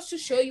just goes to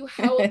show you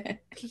how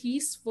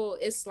peaceful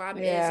Islam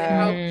is, and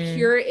how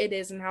pure it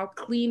is, and how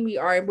clean we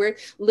are. And we're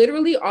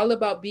literally all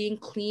about being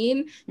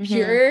clean,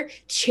 pure,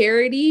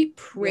 charity,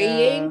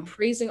 praying,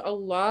 praising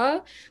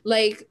Allah,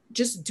 like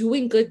just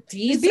doing good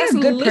deeds. Be a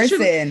good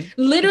person.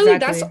 Literally,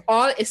 that's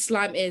all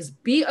Islam is.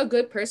 Be a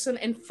good person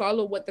and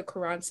follow what the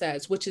Quran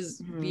says, which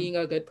is being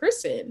a good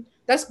person.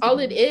 That's all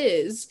it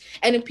is.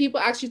 And if people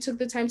actually took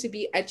the time to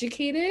be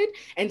educated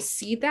and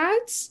see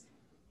that,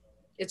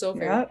 it's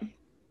over. Yep.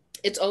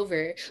 It's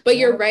over. But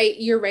you're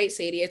right,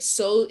 Sadie. It's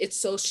so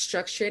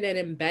structured and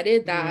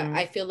embedded that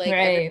I feel like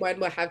everyone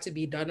will have to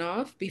be done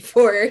off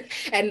before,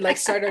 and like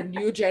start a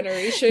new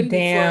generation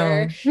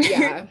before.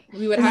 Yeah,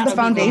 we would have the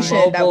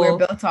foundation that we're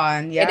built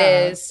on. Yeah,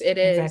 it is.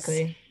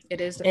 Exactly.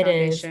 It is the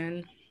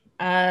foundation.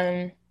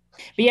 But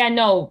yeah,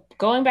 no,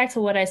 going back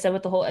to what I said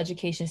with the whole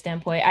education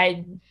standpoint,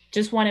 I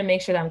just want to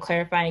make sure that I'm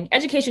clarifying.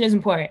 Education is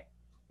important.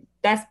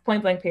 That's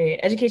point blank period.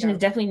 Education is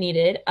definitely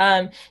needed.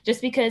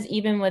 Just because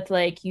even with,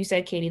 like you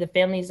said, Katie,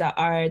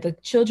 the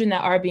children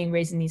that are being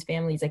raised in these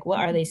families, like what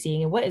are they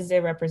seeing and what is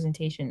their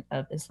representation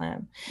of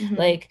Islam?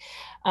 Like,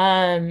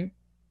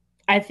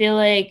 I feel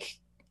like,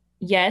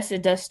 yes,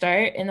 it does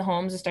start in the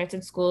homes, it starts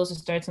in schools, it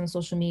starts on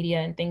social media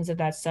and things of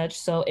that such.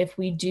 So if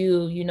we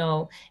do,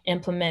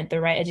 implement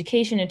the right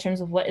education in terms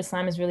of what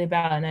Islam is really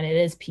about, and that it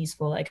is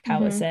peaceful, like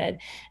how it said,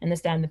 and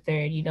this, that, and the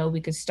third,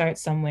 we could start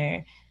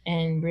somewhere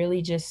and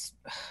really just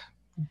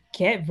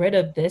get rid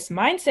of this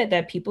mindset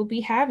that people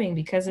be having,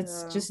 because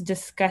it's just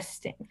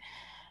disgusting.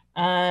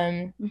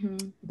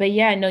 But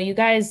yeah, no, you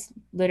guys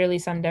literally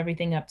summed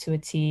everything up to a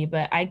T.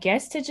 But I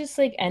guess to just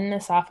like end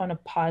this off on a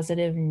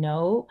positive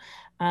note,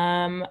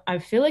 I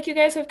feel like you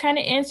guys have kind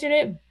of answered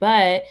it,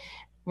 but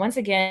once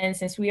again,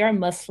 since we are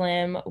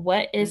Muslim,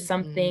 what is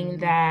something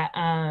that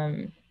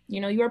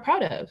you are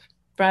proud of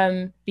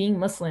from being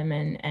Muslim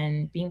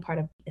and being part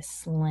of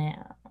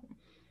Islam?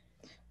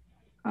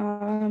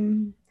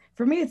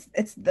 For me,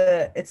 it's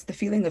the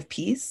feeling of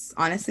peace.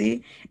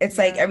 Honestly, it's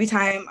like every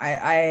time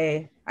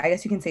I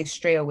guess you can say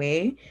stray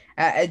away,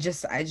 I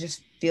just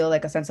feel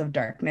like a sense of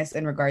darkness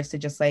in regards to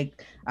just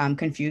like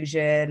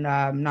confusion,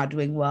 not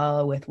doing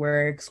well with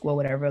work, school,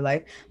 whatever.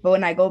 Like, but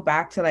when I go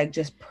back to like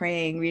just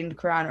praying, reading the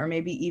Quran, or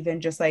maybe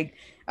even just like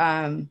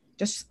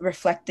just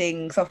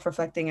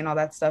self-reflecting and all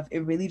that stuff, it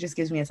really just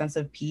gives me a sense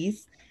of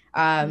peace.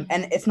 And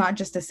it's not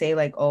just to say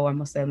like, oh, I'm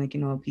Muslim, like,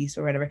 peace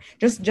or whatever,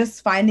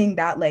 just finding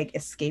that like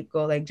escape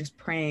goal, like just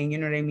praying, you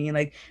know what I mean,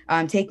 like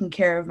taking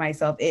care of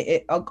myself.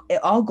 It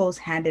all goes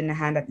hand in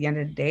hand at the end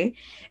of the day.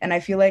 And I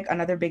feel like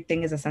another big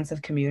thing is a sense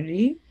of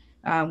community.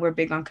 We're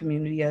big on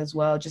community as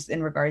well, just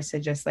in regards to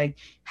just like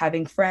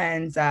having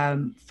friends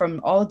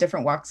from all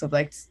different walks of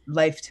like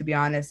life, to be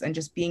honest, and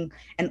just being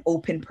an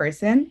open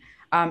person.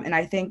 And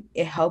I think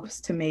it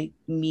helps to make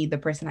me the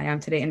person I am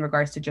today in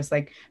regards to just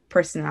like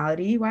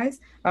personality wise.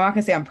 I'm not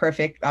gonna say I'm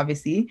perfect,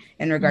 obviously,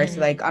 in regards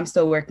to like I'm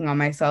still working on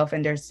myself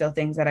and there's still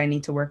things that I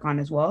need to work on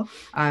as well.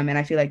 And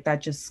I feel like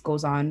that just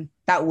goes on,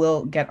 that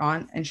will get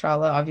on,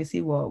 inshallah.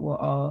 Obviously, we'll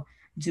all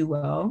do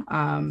well.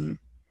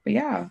 But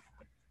yeah,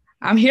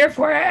 I'm here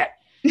for it.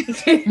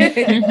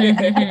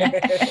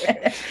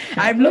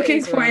 I'm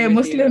looking for a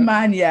Muslim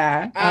man,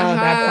 yeah.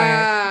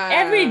 That part.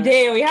 Every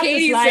day we have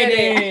Katie to slide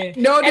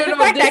in. No, and no, the no.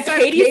 fact that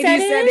Katie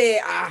said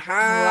it. Yes.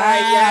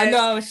 Yeah,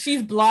 no,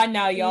 she's blonde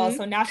now, y'all.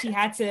 So now she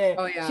had to.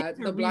 Oh yeah,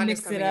 the blonde is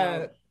coming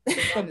out.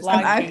 The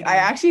blonde. I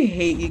actually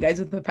hate you guys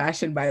with the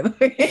passion, by the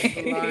way.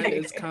 The blonde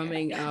is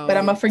coming out. But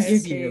I'm gonna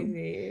forgive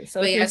you.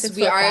 So yes,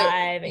 we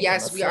are.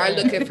 Yes, we are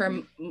looking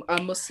for a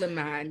Muslim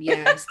man.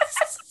 Yes.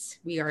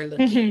 We are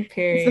looking.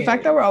 It's the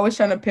fact that we're always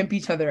trying to pimp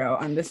each other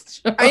out on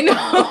this show. I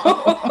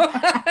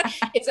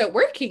know. Is it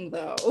working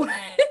though?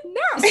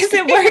 No. Is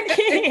it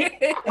working?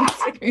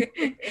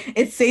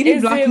 It's Sadie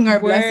blocking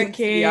our blessings,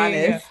 to be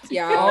honest.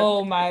 Yeah.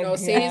 Oh my God.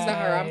 Sadie's the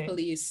haram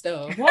police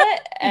still.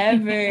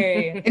 Whatever.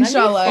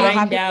 Inshallah, it'll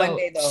happen one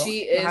day though.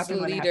 She is the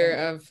leader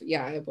of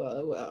it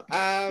will.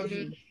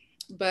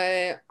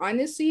 But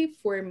honestly,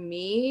 for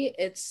me,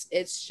 it's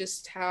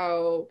just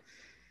how,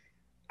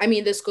 I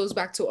mean, this goes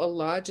back to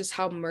Allah, just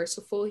how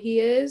merciful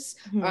He is.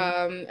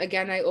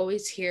 Again, I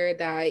always hear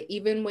that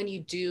even when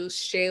you do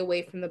stray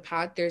away from the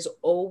path, there's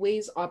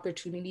always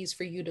opportunities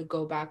for you to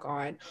go back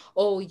on.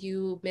 Oh,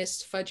 you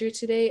missed Fajr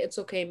today? It's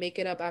okay, make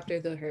it up after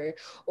the Dhuhr.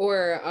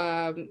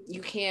 Or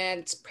you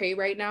can't pray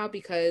right now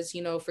because,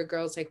 you know, for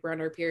girls, like we're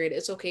on our period,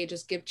 it's okay,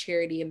 just give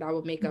charity and that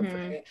will make up for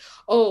it.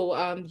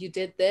 Oh, you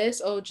did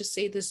this? Oh, just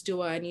say this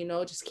dua and, you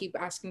know, just keep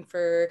asking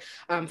for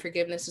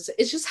forgiveness.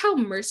 It's just how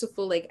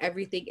merciful like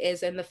everything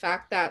is, and the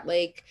fact that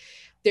like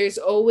there's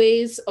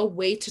always a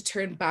way to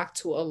turn back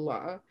to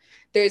Allah.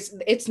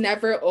 It's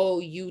never,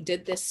 oh, you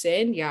did this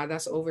sin, yeah,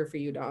 that's over for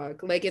you,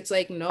 dog. Like it's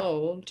like,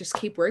 no, just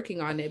keep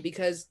working on it,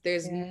 because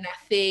there's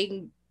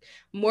nothing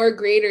more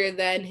greater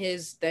than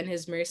his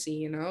mercy,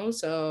 you know.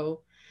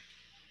 So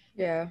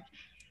yeah,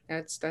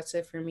 that's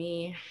it for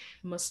me.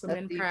 Muslim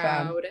and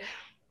proud.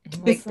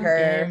 Big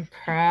purr.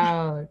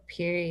 Proud,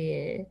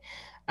 period.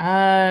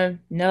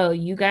 No,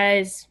 you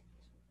guys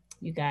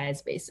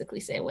basically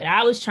say what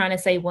I was trying to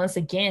say once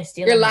again.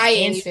 You're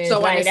lying. You just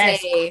don't want to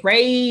say.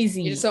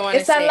 Crazy. You just don't want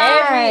to say. It's a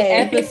lie.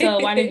 Every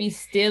episode want to be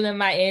stealing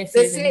my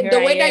answers.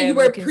 The way that you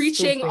were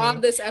preaching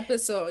on this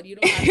episode, you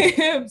don't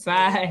have to.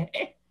 Bye.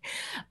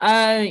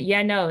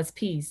 Yeah, no, it's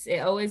peace. It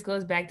always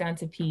goes back down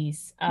to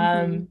peace.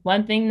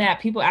 One thing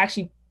that people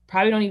actually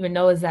probably don't even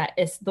know is that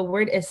it's the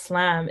word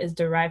Islam is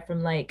derived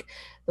from like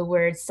the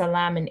word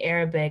salam in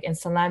Arabic, and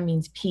salam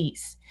means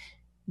peace.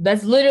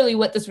 That's literally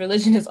what this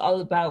religion is all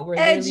about. We're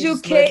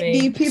educate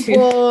the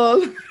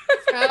people.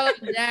 Tell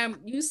them.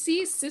 You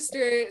see,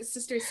 sister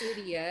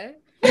Sadia.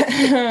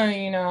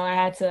 You know, I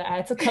had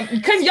to come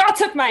because y'all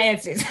took my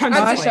answers.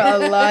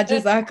 MashaAllah,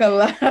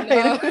 Jazakallah.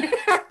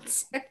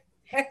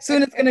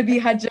 Soon it's gonna be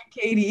Hajja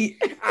Katie.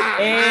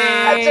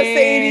 Hajja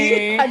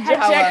Sadie.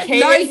 Hajja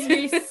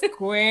Katie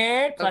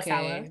squared plus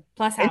okay.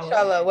 Plus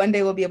Inshallah, one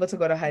day we'll be able to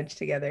go to Hajj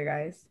together,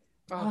 guys.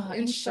 Oh,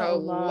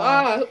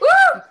 inshallah.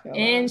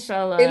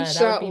 Inshallah.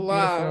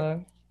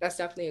 That's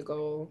definitely a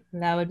goal.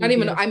 That would be not even.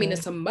 beautiful. I mean,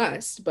 it's a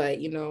must,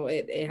 but you know,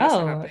 it has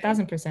to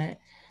happen.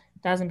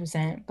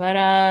 1000%.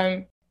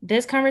 But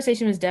this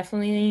conversation was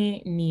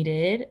definitely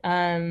needed.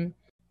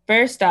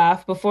 First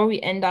off, before we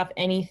end off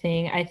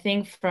anything, I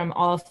think from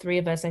all three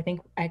of us, I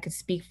think I could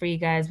speak for you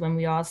guys when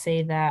we all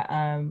say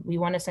that we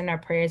want to send our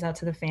prayers out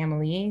to the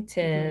family,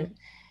 to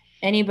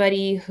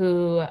anybody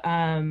who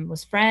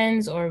was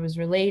friends or was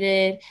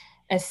related,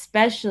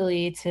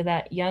 especially to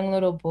that young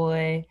little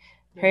boy.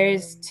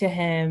 Prayers to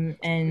him,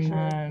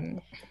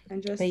 and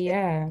just, but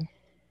yeah.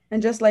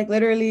 And just like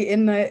literally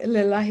inna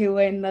lillahi wa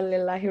inna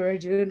lillahi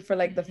rajiun for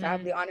like the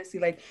family. Honestly,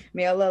 like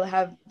may Allah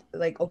have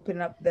like open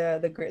up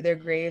their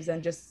graves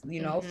and just,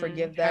 you know,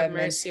 forgive them, have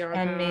mercy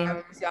on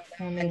them,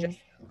 and just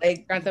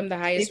like grant them the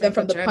highest, save them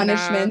from the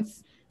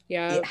punishments.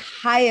 Yeah, the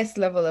highest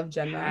level of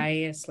Jannah.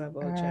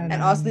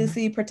 And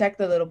obviously protect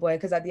the little boy,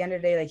 because at the end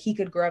of the day, like he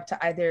could grow up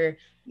to either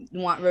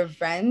want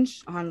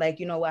revenge on like,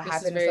 you know, what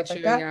happened and stuff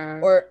like that,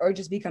 or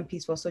just become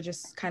peaceful. So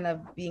just kind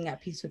of being at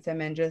peace with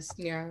him, and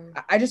just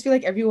I just feel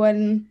like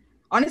everyone,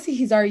 honestly,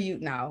 he's our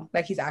youth now.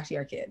 Like he's actually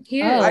our kid. He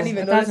is. I don't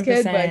even know this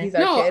kid, but he's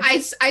our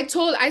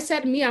kid. I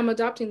said me, I'm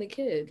adopting the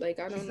kid. Like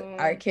I don't know.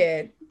 Our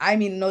kid. I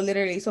mean, no,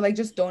 literally. So like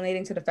just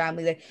donating to the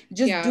family, like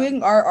just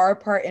doing our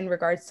part in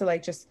regards to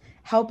like just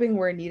helping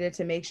where needed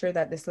to make sure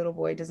that this little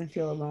boy doesn't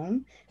feel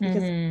alone,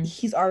 because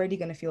he's already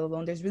going to feel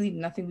alone. There's really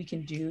nothing we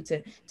can do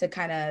to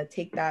kind of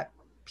take that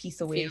piece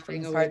away from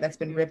his heart that's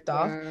been ripped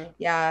off.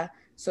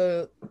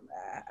 So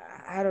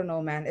I don't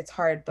know, man. It's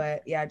hard,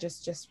 but yeah,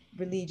 just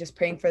really just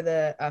praying for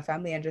the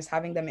family and just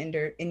having them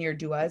in your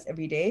duas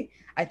every day.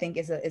 I think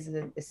is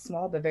a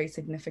small but very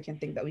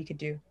significant thing that we could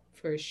do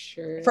for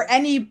sure. For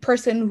any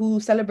person who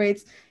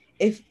celebrates,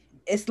 if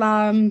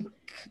Islam,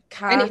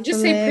 Catholic,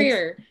 just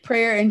say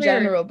prayer in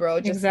general, bro.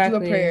 Just do a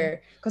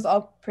prayer because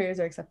all prayers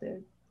are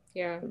accepted.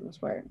 Yeah, for the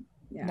most part.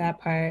 Yeah, that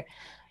part.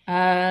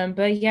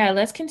 But yeah,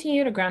 let's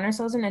continue to ground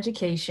ourselves in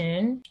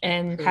education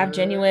and have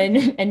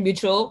genuine and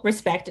mutual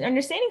respect and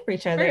understanding for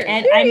each other.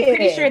 And I'm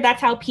pretty sure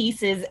that's how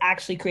peace is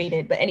actually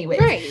created. But anyway,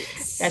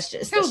 that's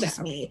just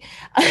me.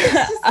 That's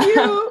just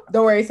you.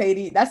 Don't worry,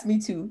 Sadie. That's me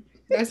too.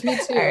 That's me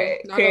too. Right,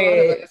 not a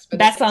lot of us, but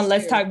that's on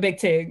Let's Talk Big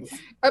Things.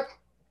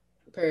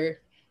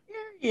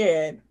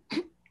 Yeah.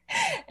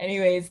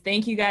 Anyways,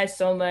 thank you guys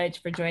so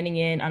much for joining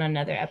in on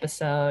another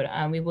episode.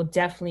 We will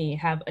definitely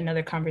have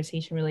another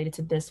conversation related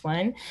to this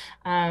one.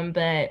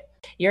 But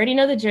you already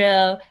know the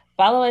drill.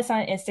 Follow us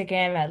on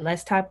Instagram at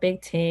Let's Talk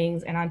Big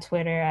Things and on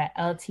Twitter at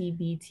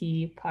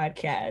LTBT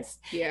Podcast.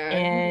 Yeah,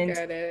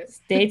 and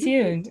stay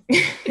tuned.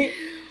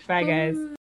 Bye, guys.